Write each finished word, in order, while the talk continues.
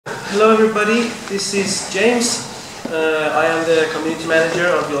Hello everybody, this is James. I am the community manager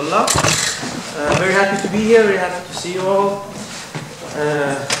of Yolla. Very happy to be here, very happy to see you all.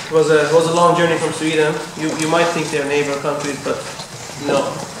 It was a long journey from Sweden. You might think they're neighbor countries, but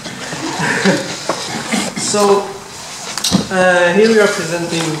no. So here we are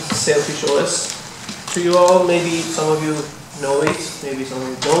presenting Sailfish OS to you all. Maybe some of you know it, maybe some of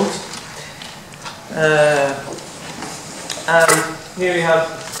you don't. And here we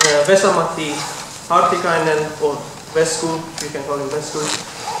have Vesa-Matti Hartikainen, or Vesku, you can call him Vesku.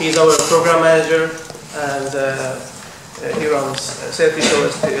 He's our program manager, and he runs Sailfish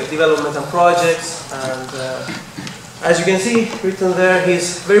OS development and projects. And as you can see written there,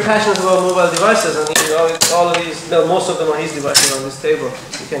 he's very passionate about mobile devices, and all of these, well, most of them are his devices on this table.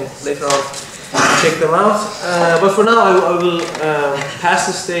 You can later on check them out. But for now, I will pass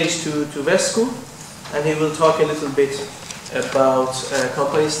the stage to Vesku, and he will talk a little bit about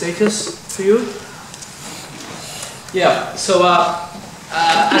company status for you. Yeah, so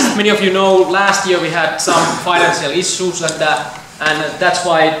as many of you know, last year we had some financial issues, and that's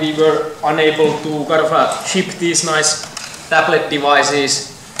why we were unable to kind of ship these nice tablet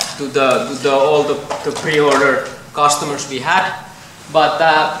devices to all the pre-order customers we had. But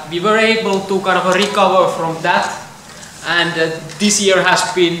we were able to kind of recover from that, and this year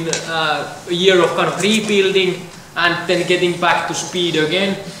has been a year of kind of rebuilding and then getting back to speed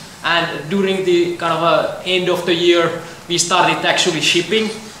again. And during the kind of end of the year, we started actually shipping.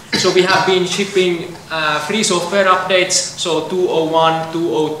 So we have been shipping free software updates, so 2.01,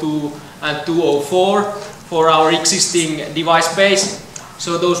 2.02 and 2.04 for our existing device base.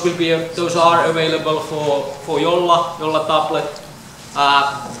 So those are available for Yolla tablet.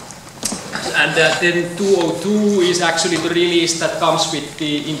 And then 2.02 is actually the release that comes with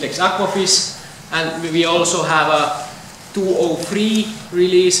the Index Aquafish. And we also have a 2.03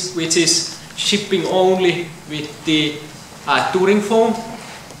 release, which is shipping only with the Touring phone.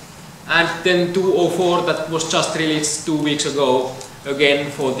 And then 2.04 that was just released 2 weeks ago,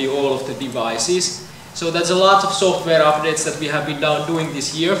 again for all of the devices. So that's a lot of software updates that we have been doing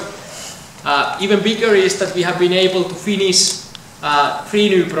this year. Even bigger is that we have been able to finish 3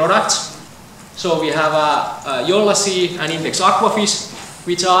 new products. So we have Yolla C and Index Aquafish,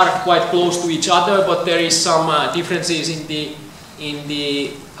 which are quite close to each other, but there is some differences in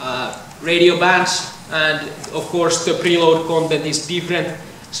the radio bands, and of course the preload content is different.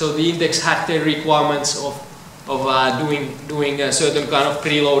 So the Index had the requirements of doing a certain kind of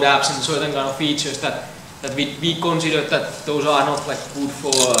preload apps and certain kind of features that we consider that those are not like good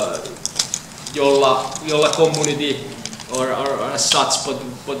for Yolla community or as such,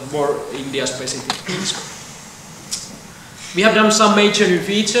 but more India specific things. We have done some major new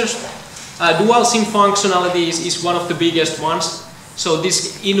features. Dual SIM functionality is one of the biggest ones. So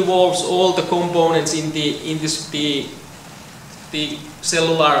this involves all the components in the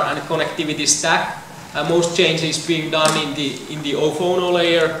cellular and connectivity stack. Most changes being done in the O-Phono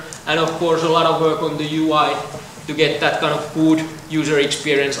layer, and of course a lot of work on the UI to get that kind of good user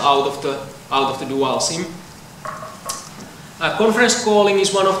experience out of the dual SIM. Conference calling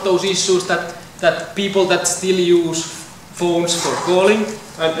is one of those issues that people that still use phones for calling,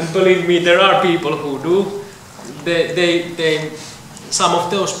 and believe me, there are people who do. Some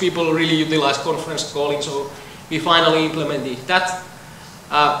of those people really utilize conference calling, so we finally implemented that.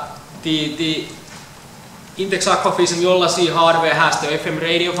 The Index Aquafish and Yolla C hardware has the FM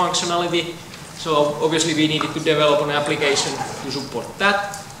radio functionality, so obviously we needed to develop an application to support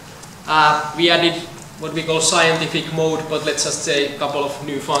that. We added what we call scientific mode, but let's just say a couple of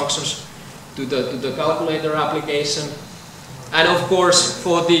new functions to the calculator application. And of course,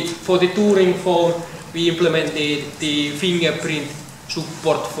 for the Touring phone, we implemented the fingerprint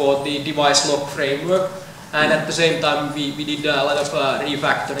support for the device lock framework. And at the same time, we did a lot of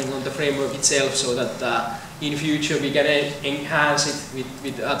refactoring on the framework itself, so that in future we can enhance it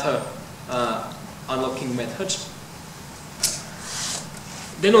with other unlocking methods.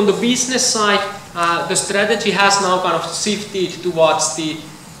 Then on the business side, the strategy has now kind of shifted towards the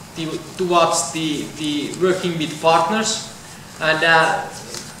working with partners. And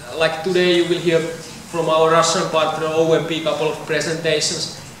like today you will hear from our Russian partner OMP couple of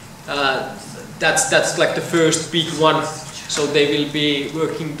presentations. That's like the first big one. So they will be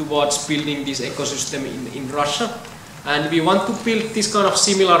working towards building this ecosystem in Russia. And we want to build this kind of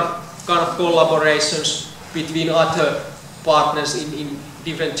similar kind of collaborations between other partners in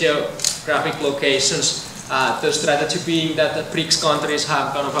different geographic locations. The strategy being that the BRICS countries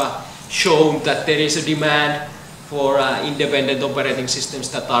have kind of shown that there is a demand for independent operating systems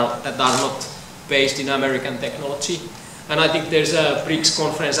that are not based in American technology. And I think there's a BRICS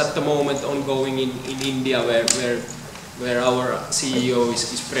conference at the moment ongoing in India where our CEO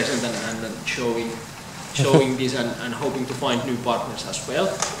is present and showing this and hoping to find new partners as well.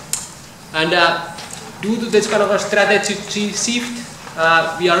 And due to this kind of a strategy shift,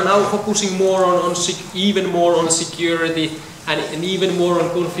 we are now focusing more even more on security and even more on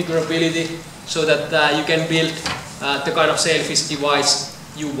configurability, so that you can build the kind of Sailfish device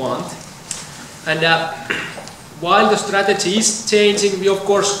you want. And while the strategy is changing, we of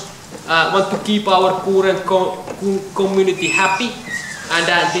course want to keep our current community happy, and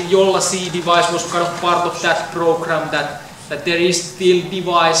the Jolla C device was kind of part of that program, that there is still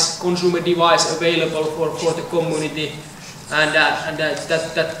consumer device available for the community, and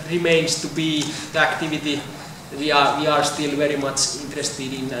that remains to be the activity we are still very much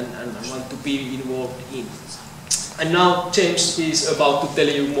interested in and want to be involved in. And now James is about to tell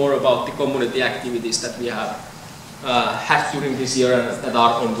you more about the community activities that we have had during this year and that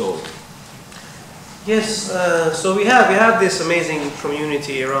are ongoing. Yes, so we have this amazing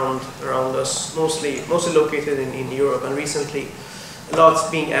community around us, mostly located in Europe, and recently a lot's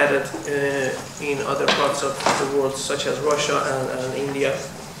being added in other parts of the world, such as Russia and India,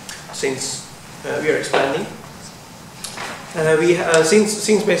 since we are expanding.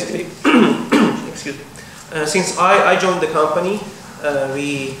 Since basically, excuse me, since I joined the company,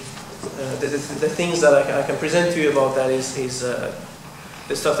 the things that I can present to you about that is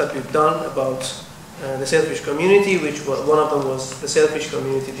the stuff that we've done about the Sailfish community, which one of them was the Sailfish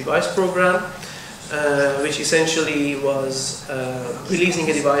Community Device Program, which essentially was releasing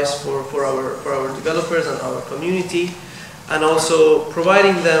a device for our developers and our community, and also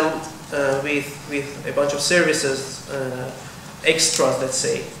providing them with a bunch of services, extras, let's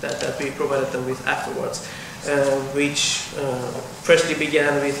say, that we provided them with afterwards, which freshly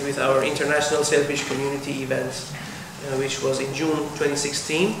began with our International Sailfish Community event, which was in June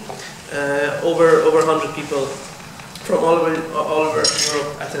 2016. Over 100 people from all over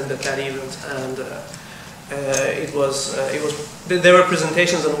Europe attended that event, and there were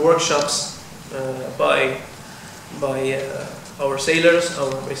presentations and workshops by our sailors,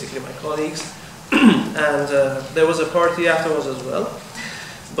 basically my colleagues, and there was a party afterwards as well.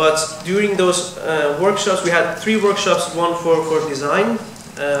 But during those workshops, we had 3 workshops, one for design.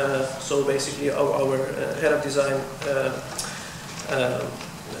 So basically our head of design,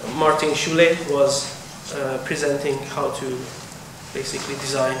 Martin Schule, was presenting how to basically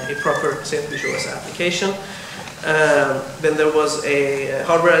design a proper Sailfish OS application. Then there was a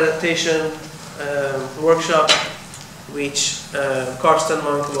hardware adaptation workshop, which Karsten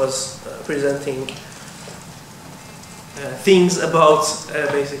Monk was presenting things about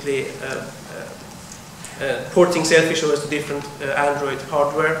basically porting Sailfish OS to different Android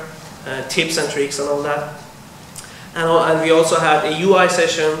hardware, tips and tricks and all that. And we also had a UI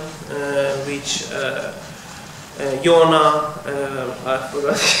session, which Joona, I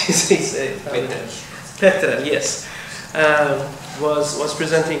forgot his name, Petter, yes, was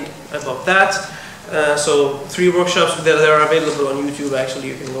presenting about that. So 3 workshops, they're available on YouTube. Actually,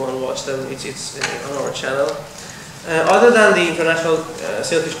 you can go and watch them. It's on our channel. Other than the International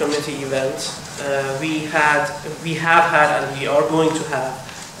Sailfish Community event, we have had and we are going to have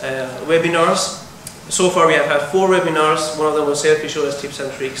webinars. So far we have had 4 webinars. One of them was Sailfish OS tips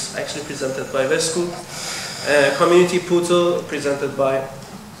and tricks, actually presented by Vesku. Community Puzzle, presented by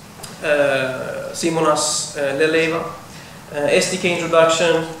Simonas Leleva. SDK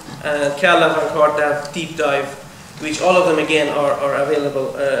introduction, and Kalla van Karta deep dive, which all of them again are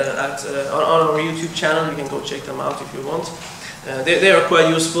available on our YouTube channel. You can go check them out if you want. They are quite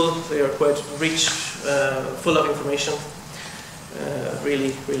useful. They are quite rich, full of information.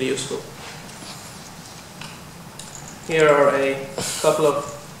 Really useful. Here are a couple of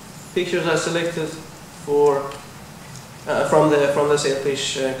pictures I selected from the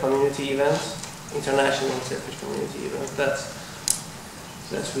Sailfish community event, International Sailfish Community event that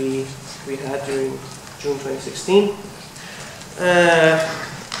we had during June 2016.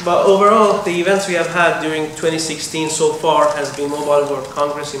 But overall, the events we have had during 2016 so far has been Mobile World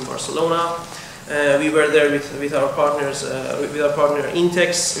Congress in Barcelona. We were there with our partners, with our partner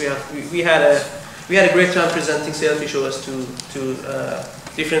Intex. We had a great time presenting Sailfish OS to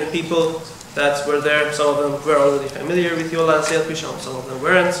different people that were there. Some of them were already familiar with Jolla and Sailfish, some of them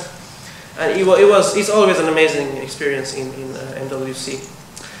weren't. And it's always an amazing experience in MWC.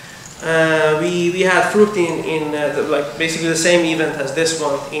 We had FRUCT in like basically the same event as this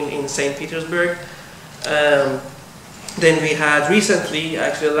one in St. Petersburg. Then we had recently,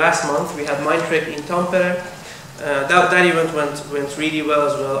 actually last month, we had Mindtrip in Tampere. That event went really well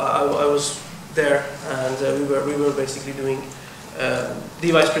as well. I was there, and we were basically doing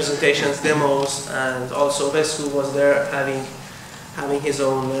device presentations, demos, and also Vesku was there having his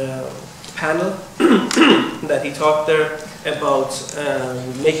own panel that he talked there about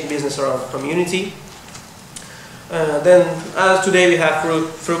making business around community. Then, as today we have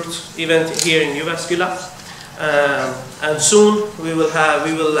FRUCT event here in Jyväskylä, and soon we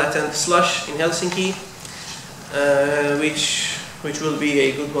will attend Slush in Helsinki, which will be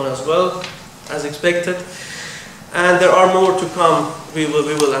a good one as well, as expected. And there are more to come. We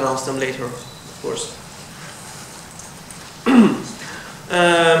will announce them later, of course.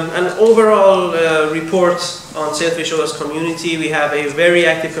 An overall report on Sailfish OS community. We have a very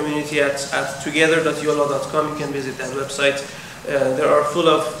active community at together.yolo.com. You can visit that website. There are full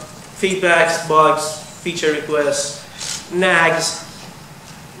of feedbacks, bugs, feature requests, nags,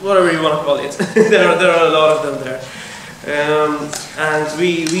 whatever you want to call it. there are a lot of them there. And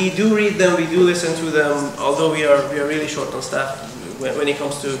we do read them, we do listen to them, although we are really short on staff when it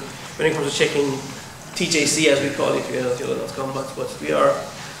comes to checking TJC, as we call it, together.yolo.com, but we are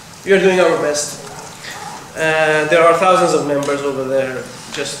doing our best. There are thousands of members over there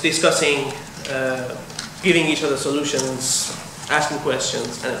just discussing, giving each other solutions, asking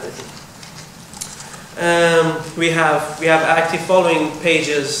questions, and everything. We have active following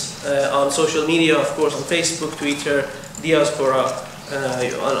pages on social media, of course, on Facebook, Twitter, Diaspora,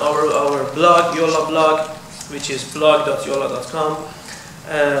 on our blog, Yola blog, which is blog.yola.com,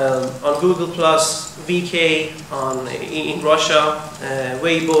 on Google+, VK in Russia,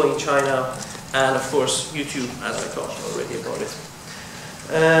 Weibo in China, and of course YouTube, as I talked already about it.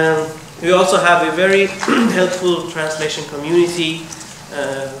 We also have a very helpful translation community,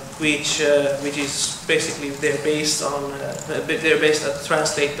 which is basically they're based at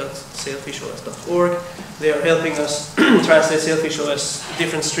translate.sailfishos.org. They are helping us translate Sailfish OS,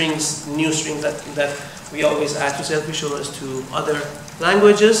 different strings, new strings that we always add to Sailfish OS to other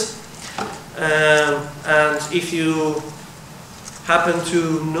languages. And if you happen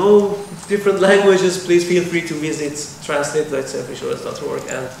to know different languages, please feel free to visit translate.sailfishos.org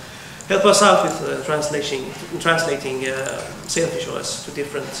and help us out with translating Sailfish OS to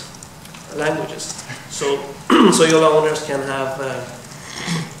different languages, so Yola owners can have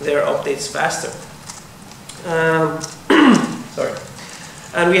their updates faster. Sorry.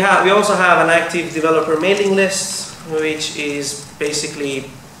 And we also have an active developer mailing list, which is basically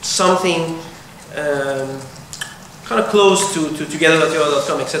something kind of close to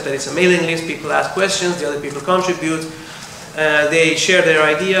together.yola.com, except that it's a mailing list. People ask questions, the other people contribute. They share their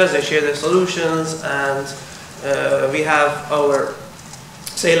ideas, they share their solutions, and we have our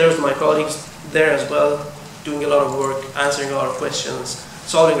sailors, my colleagues, there as well, doing a lot of work, answering a lot of questions,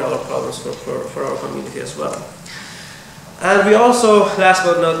 solving a lot of problems for our community as well. And we also, last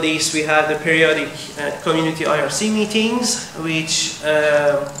but not least, we have the periodic community IRC meetings, which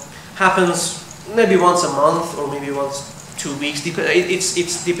happens maybe once a month or maybe once 2 weeks.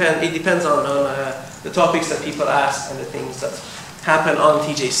 It depends on the topics that people ask and the things that happen on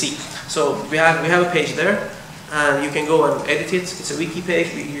TJC. So we have a page there, and you can go and edit it. It's a wiki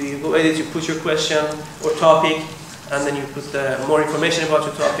page. You go edit, you put your question or topic, and then you put more information about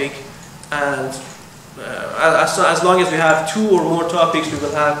your topic. And as long as we have 2 or more topics, we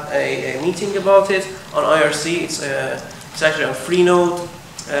will have a meeting about it on IRC. It's actually on Freenode,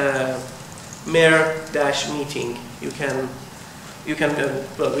 Mayor-meeting. You can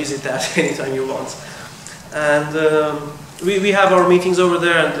visit that anytime you want. And we have our meetings over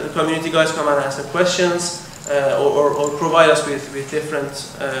there, and the community guys come and ask the questions or provide us with different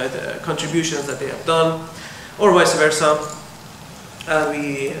contributions that they have done, or vice versa. And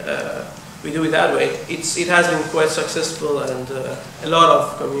we do it that way. It has been quite successful, and a lot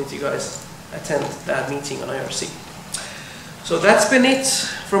of community guys attend that meeting on IRC. So that's been it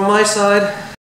from my side.